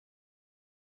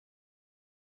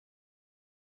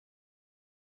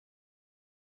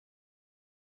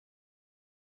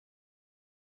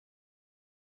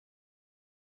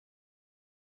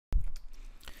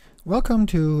Welcome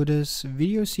to this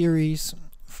video series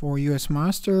for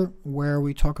UASMaster, where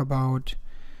we talk about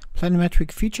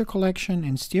planimetric feature collection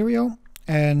in stereo.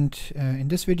 And in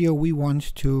this video we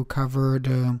want to cover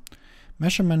the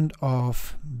measurement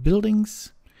of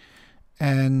buildings,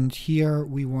 and here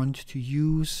we want to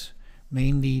use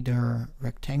mainly the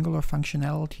rectangular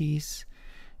functionalities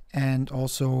and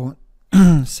also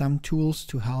some tools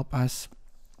to help us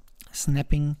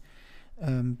snapping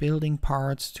building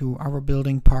parts to other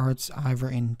building parts, either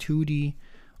in 2D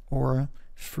or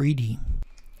 3D.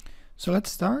 So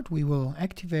let's start. We will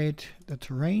activate the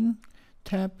terrain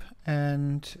tab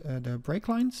and the break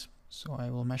lines. So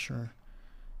I will measure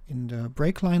in the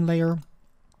break line layer,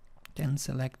 then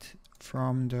select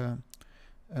from the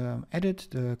edit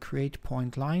the create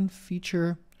point line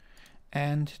feature,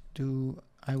 and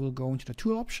I will go into the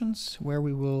tool options, where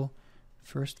we will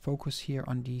first focus here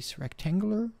on these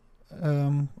rectangular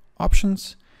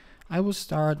options. I will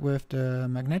start with the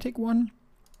magnetic one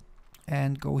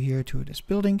and go here to this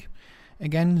building.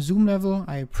 Again, zoom level,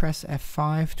 I press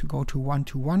F5 to go to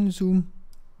 1:1 zoom,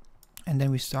 and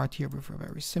then we start here with a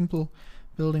very simple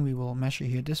building. We will measure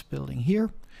here this building here,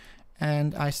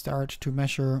 and I start to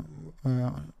measure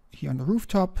here on the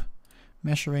rooftop,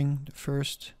 measuring the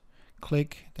first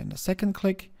click, then the second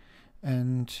click,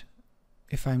 and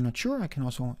if I'm not sure, I can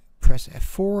also press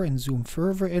F4 and zoom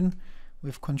further in.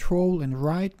 With Control and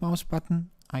right mouse button,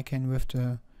 I can, with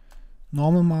the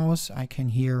normal mouse, I can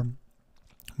here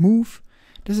move.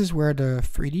 This is where the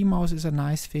 3D mouse is a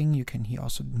nice thing. You can here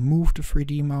also move the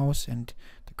 3D mouse, and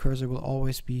the cursor will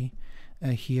always be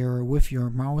here with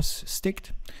your mouse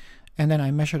sticked. And then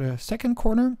I measure the second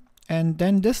corner, and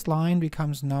then this line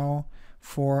becomes now,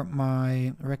 for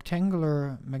my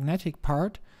rectangular magnetic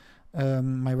part,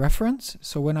 my reference.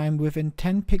 So when I'm within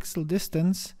 10 pixel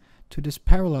distance to this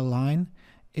parallel line,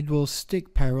 it will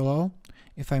stick parallel.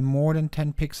 If I'm more than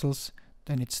 10 pixels,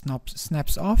 then it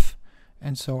snaps off,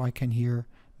 and so I can here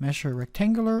measure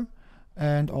rectangular,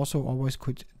 and also always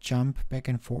could jump back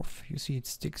and forth. You see it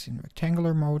sticks in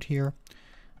rectangular mode here,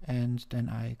 and then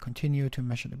I continue to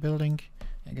measure the building.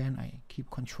 Again, I keep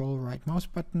Control right mouse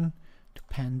button to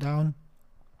pan down,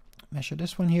 measure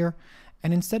this one here,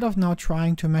 and instead of now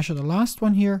trying to measure the last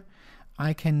one here,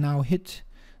 I can now hit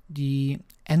the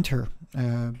enter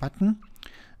button.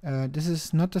 This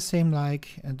is not the same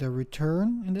like the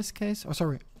return in this case. Oh,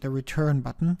 sorry, the return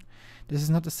button. This is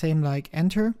not the same like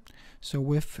enter. So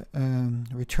with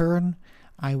return,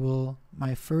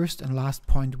 my first and last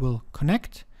point will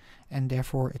connect, and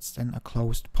therefore it's then a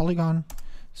closed polygon.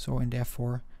 So, and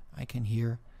therefore I can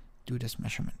here do this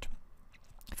measurement.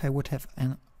 If I would have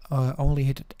only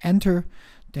hit enter,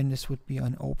 then this would be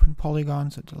an open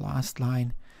polygon, so the last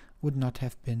line would not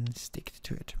have been sticked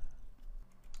to it.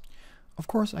 Of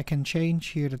course, I can change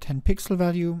here the 10 pixel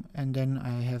value, and then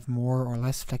I have more or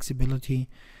less flexibility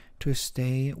to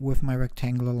stay with my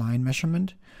rectangular line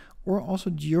measurement. Or also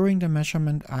during the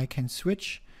measurement, I can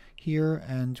switch here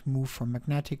and move from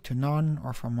magnetic to non,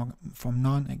 or from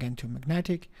non again to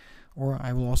magnetic, or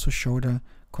I will also show the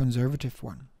conservative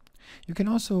one. You can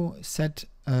also set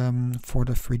for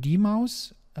the 3D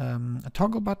mouse a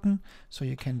toggle button, so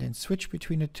you can then switch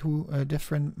between the two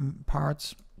different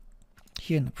parts.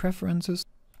 Here in the preferences,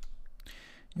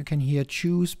 you can here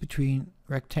choose between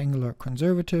rectangular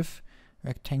conservative,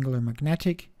 rectangular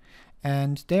magnetic,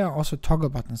 and there are also toggle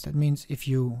buttons. That means if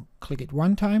you click it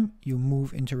one time, you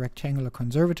move into rectangular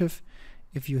conservative.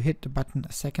 If you hit the button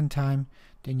a second time,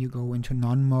 then you go into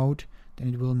non mode, then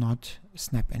it will not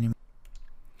snap anymore.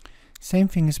 Same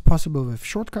thing is possible with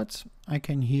shortcuts. I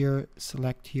can here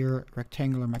select here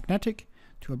rectangular magnetic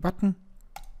to a button.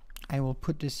 I will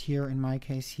put this here, in my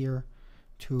case here,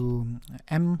 to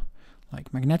M,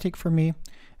 like magnetic for me,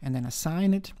 and then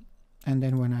assign it. And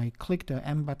then when I click the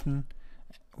M button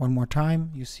one more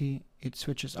time, you see it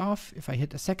switches off. If I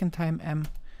hit a second time M,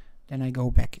 then I go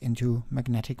back into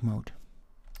magnetic mode.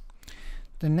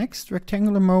 The next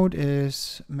rectangular mode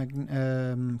is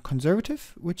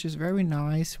conservative, which is very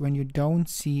nice when you don't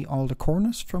see all the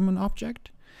corners from an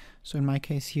object. So in my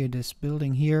case here, this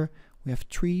building here, we have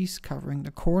trees covering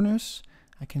the corners.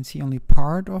 I can see only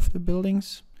part of the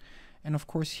buildings. And of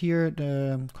course here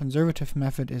the conservative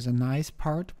method is a nice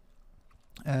part,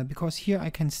 because here I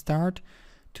can start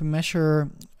to measure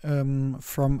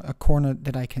from a corner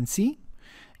that I can see,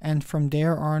 and from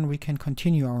there on we can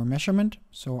continue our measurement.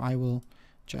 So I will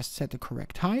just set the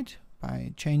correct height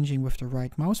by changing with the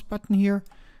right mouse button here.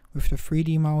 With the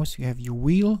 3D mouse, you have your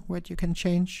wheel where you can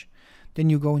change. Then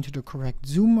you go into the correct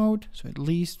zoom mode, so at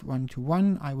least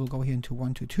 1:1. I will go here into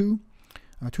 1:2.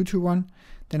 221.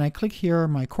 Then I click here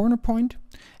my corner point,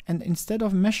 and instead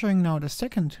of measuring now the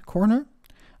second corner,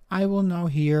 I will now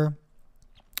here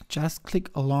just click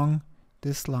along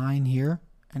this line here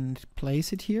and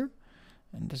place it here.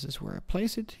 And this is where I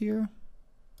place it here.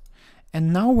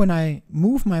 And now when I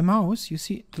move my mouse, you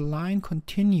see the line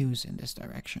continues in this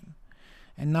direction.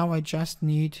 And now I just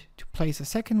need to place a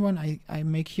second one. I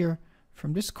make here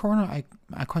from this corner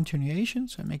a continuation,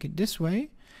 so I make it this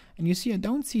way. And you see I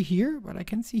don't see here, but I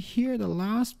can see here the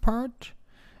last part.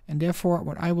 And therefore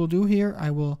what I will do here,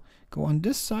 I will go on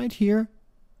this side here,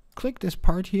 click this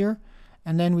part here,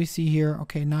 and then we see here,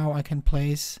 okay, now I can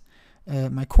place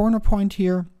my corner point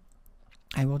here.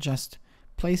 I will just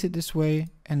place it this way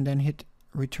and then hit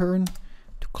return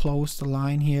to close the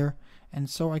line here. And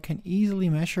so I can easily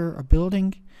measure a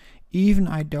building, even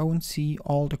I don't see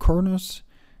all the corners.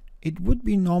 It would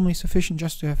be normally sufficient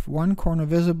just to have one corner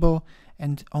visible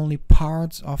and only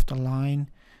parts of the line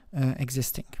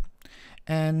existing.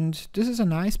 And this is a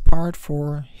nice part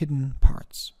for hidden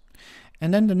parts.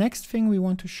 And then the next thing we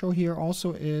want to show here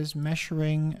also is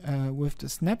measuring with the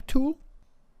snap tool.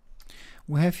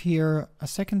 We have here a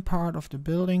second part of the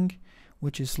building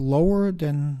which is lower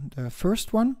than the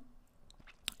first one,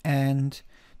 and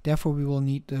therefore we will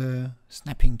need the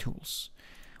snapping tools.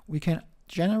 We can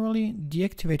generally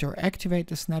deactivate or activate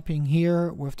the snapping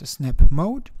here with the snap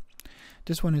mode.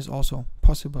 This one is also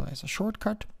possible as a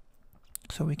shortcut,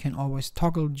 so we can always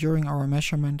toggle during our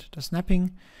measurement the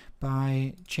snapping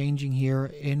by changing here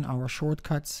in our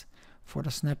shortcuts for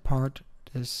the snap part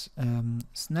this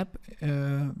snap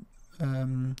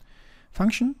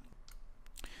function.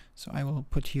 So I will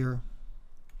put here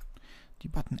the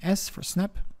button S for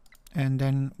snap, and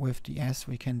then with the S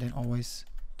we can then always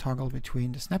toggle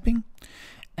between the snapping.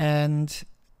 And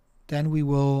then we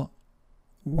will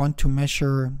want to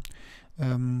measure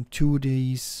to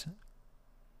these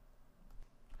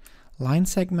line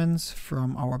segments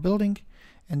from our building,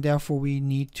 and therefore we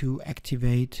need to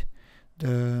activate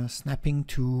the snapping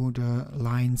to the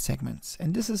line segments.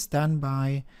 And this is done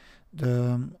by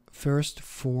the first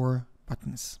 4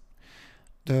 buttons.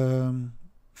 The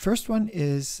first one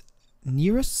is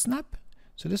nearest snap.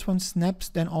 So this one snaps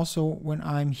then also when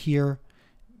I'm here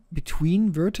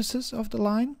between vertices of the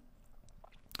line.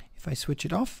 If I switch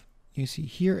it off, you see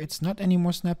here it's not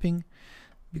anymore snapping,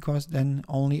 because then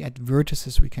only at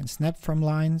vertices we can snap from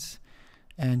lines.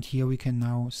 And here we can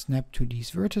now snap to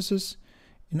these vertices.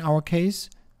 In our case,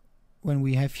 when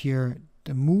we have here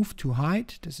the move to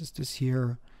height, this is this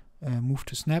here move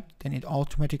to snap, then it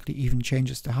automatically even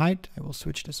changes the height. I will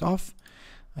switch this off.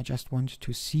 I just want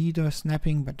to see the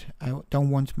snapping, but I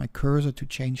don't want my cursor to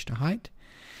change the height.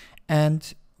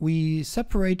 And we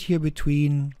separate here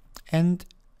between end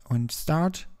and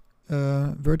start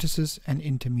vertices and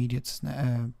intermediate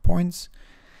points.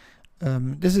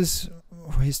 This is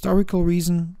for historical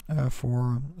reason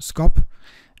for scope.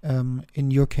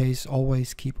 In your case,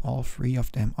 always keep all 3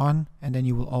 of them on, and then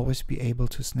you will always be able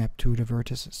to snap to the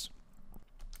vertices.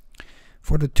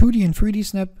 For the 2D and 3D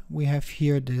snap, we have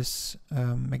here this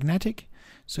magnetic.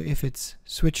 So if it's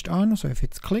switched on, so if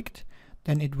it's clicked,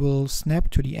 then it will snap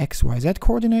to the XYZ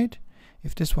coordinate.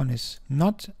 If this one is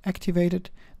not activated,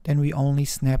 then we only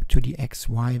snap to the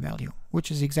XY value,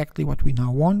 which is exactly what we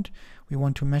now want. We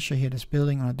want to measure here this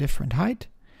building on a different height,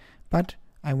 but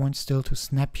I want still to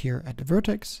snap here at the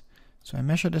vertex. So I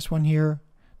measure this one here,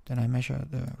 then I measure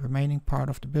the remaining part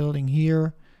of the building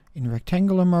here in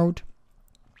rectangular mode.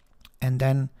 And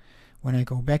then when I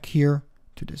go back here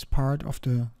to this part of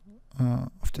the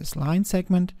this line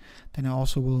segment, then I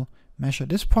also will measure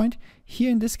this point.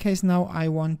 Here in this case now I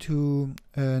want to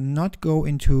not go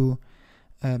into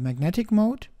magnetic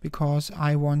mode, because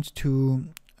I want to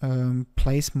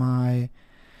place my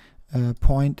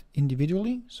point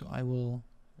individually. So I will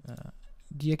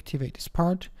deactivate this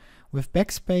part. With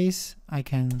backspace I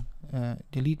can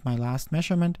delete my last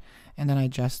measurement, and then I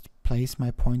just place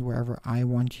my point wherever I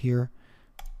want here.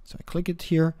 So I click it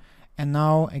here, and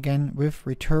now again with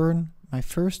return my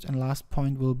first and last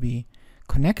point will be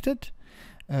connected.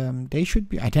 They should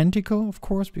be identical, of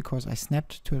course, because I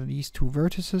snapped to these 2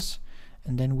 vertices,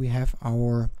 and then we have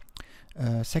our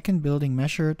second building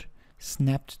measured,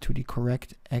 snapped to the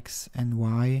correct X and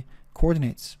Y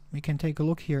coordinates. We can take a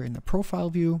look here in the profile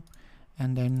view,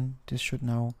 and then this should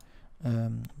now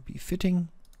be fitting.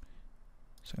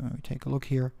 So when we take a look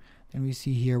here, then we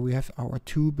see here we have our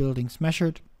 2 buildings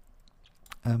measured.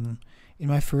 In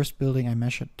my first building I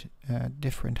measured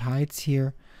different heights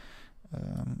here.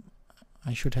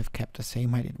 I should have kept the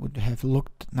same height, it would have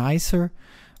looked nicer,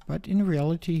 but in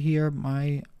reality here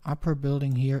my upper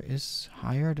building here is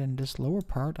higher than this lower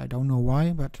part. I don't know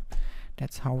why, but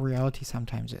That's how reality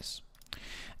sometimes is.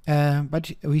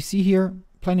 But we see here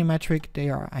planimetric,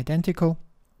 they are identical.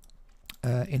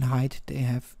 In height, they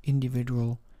have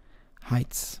individual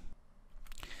heights.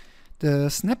 The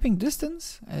snapping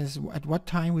distance, as at what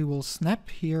time we will snap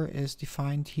here, is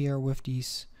defined here with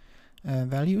these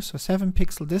values. So 7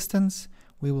 pixel distance,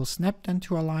 we will snap then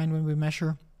to a line when we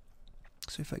measure.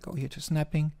 So if I go here to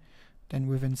snapping, then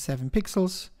within 7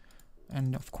 pixels,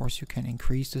 and of course you can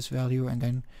increase this value, and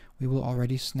then we will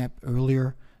already snap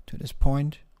earlier to this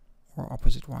point, or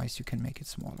opposite wise you can make it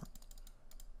smaller.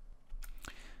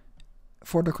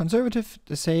 For the conservative,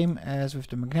 the same as with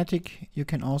the magnetic, you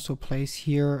can also place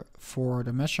here for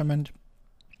the measurement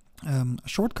a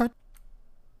shortcut.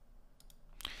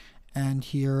 And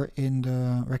here in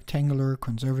the rectangular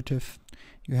conservative,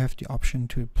 you have the option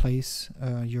to place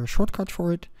your shortcut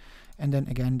for it. And then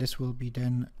again, this will be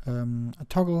then a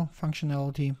toggle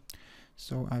functionality.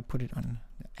 So I put it on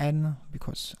the N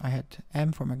because I had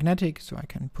M for magnetic, so I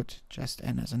can put just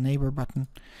N as a neighbor button.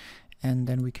 And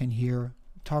then we can here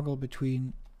toggle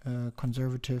between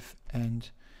conservative and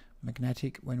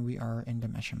magnetic when we are in the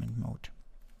measurement mode.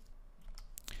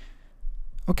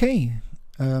 Okay,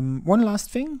 one last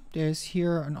thing, there's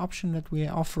here an option that we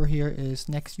offer here is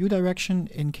next view direction.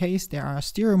 In case there are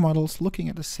stereo models looking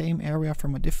at the same area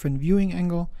from a different viewing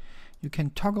angle, you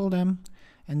can toggle them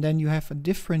and then you have a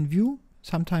different view.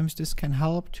 Sometimes this can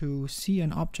help to see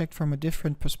an object from a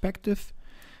different perspective,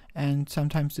 and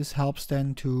sometimes this helps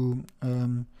then to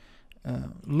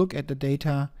look at the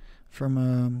data from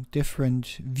a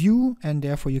different view, and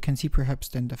therefore you can see perhaps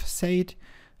then the facade,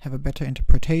 have a better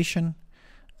interpretation.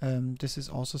 This is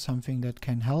also something that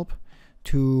can help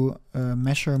to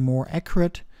measure more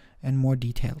accurate and more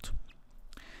detailed.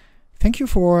 Thank you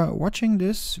for watching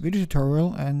this video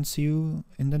tutorial, and see you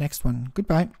in the next one.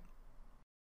 Goodbye.